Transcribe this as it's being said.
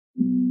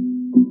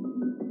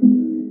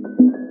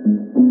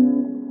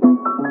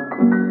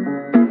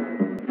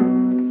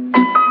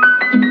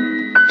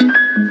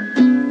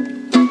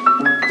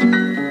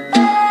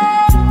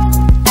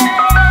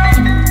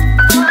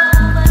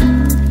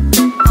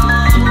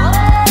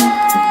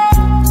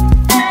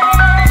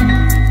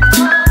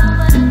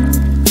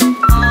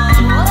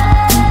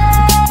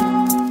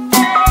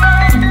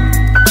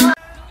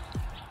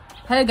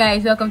Hello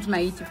guys, welcome to my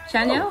YouTube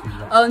channel.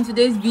 On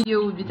today's video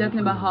we'll be talking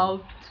about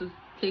how to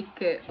take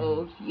care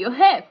of your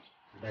hair.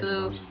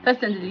 So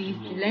first on the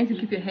list, you learn to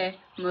keep your hair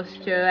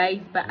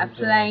moisturized by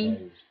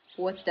applying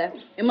water.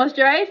 A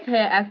moisturized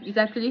hair is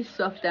actually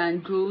softer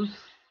and grows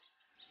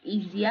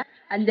easier.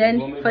 And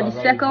then for the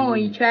second one,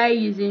 you try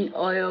using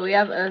oil. We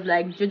have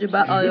like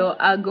jojoba oil,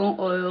 argan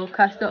oil,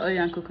 castor oil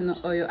and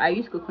coconut oil. I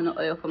use coconut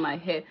oil for my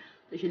hair,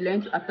 so you should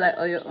learn to apply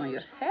oil on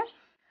your hair.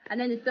 And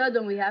then the third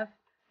one, we have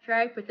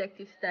try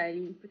protective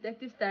styling.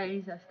 Protective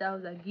styling are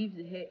styles that gives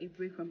the hair a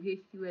break from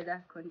hasty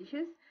weather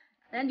conditions.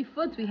 And then the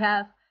fourth, we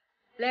have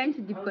learn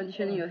to deep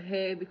condition your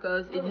hair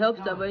because it helps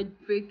to avoid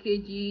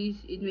breakages,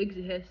 it makes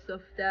the hair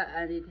softer,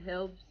 and it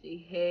helps the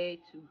hair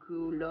to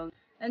grow long.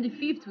 And the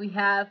fifth, we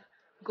have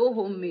go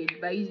homemade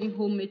by using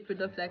homemade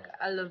products like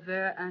aloe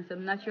vera and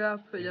some natural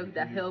products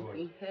that help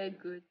in hair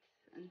growth.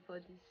 And for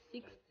the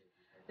sixth,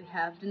 we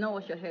have do not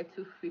wash your hair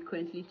too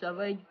frequently to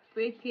avoid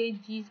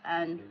breakages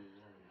and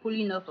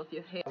pulling off of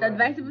your hair. It's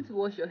advisable to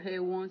wash your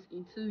hair once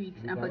in 2 weeks.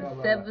 And for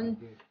the seventh,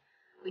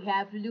 we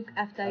have look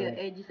after your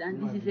edges,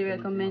 and this is a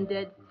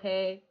recommended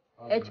hair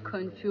edge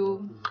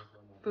control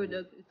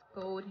product. It's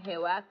called hair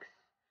wax.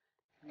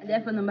 And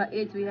then for number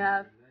 8, we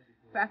have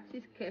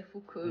practice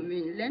careful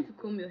combing. Learn to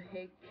comb your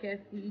hair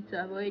carefully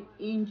to avoid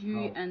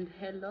injury and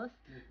hair loss.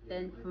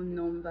 Then for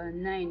number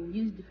 9,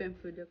 use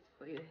different products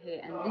for your hair,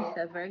 and these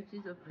are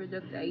varieties of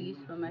products I use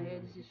for my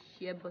hair. This is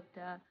shea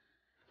butter,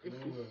 this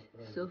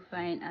is so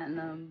fine,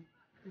 and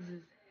this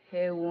is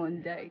hair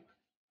wonder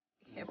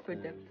hair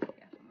product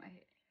for my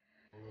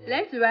hair.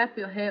 Learn to wrap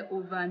your hair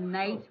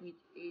overnight with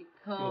a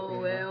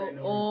towel,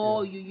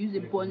 or you use a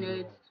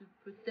bonnet to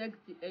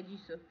protect the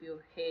edges of your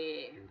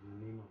hair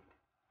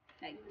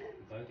like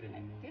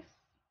this.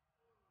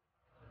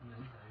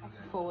 I have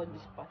to forward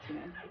this part,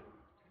 man.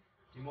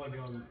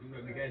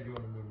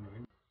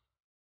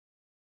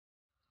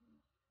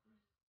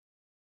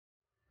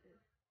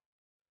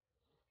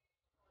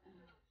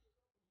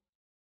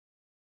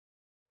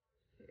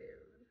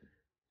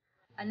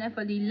 And then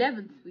for the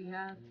 11th, we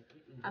have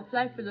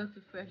apply product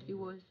to freshly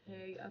washed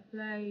hair. You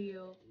apply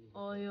your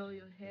oil,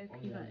 your hair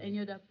cream, and any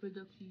other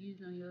product you use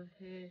on your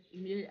hair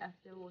immediately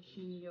after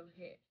washing your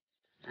hair.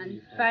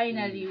 And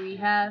finally, we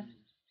have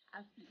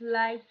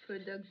apply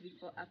products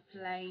before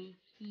applying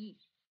heat.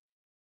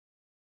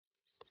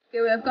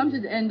 Okay, we have come to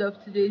the end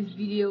of today's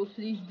video.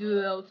 Please do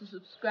well to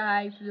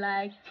subscribe,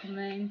 like,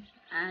 comment,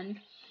 and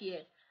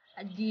share.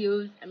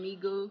 Adios,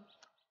 amigos.